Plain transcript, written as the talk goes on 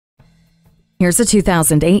Here's a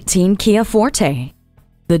 2018 Kia Forte.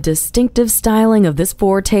 The distinctive styling of this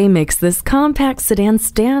Forte makes this compact sedan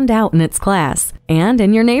stand out in its class and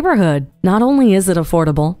in your neighborhood. Not only is it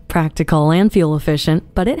affordable, practical, and fuel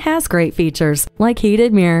efficient, but it has great features like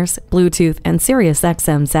heated mirrors, Bluetooth, and Sirius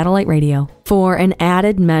XM satellite radio. For an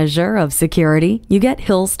added measure of security, you get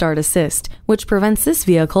Hill Start Assist, which prevents this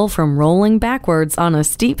vehicle from rolling backwards on a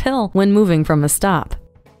steep hill when moving from a stop.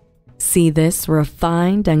 See this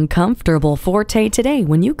refined and comfortable Forte today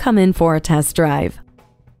when you come in for a test drive.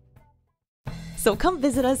 So come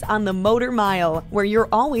visit us on the Motor Mile, where you're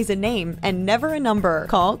always a name and never a number.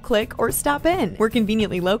 Call, click, or stop in. We're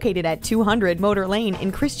conveniently located at 200 Motor Lane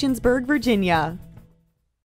in Christiansburg, Virginia.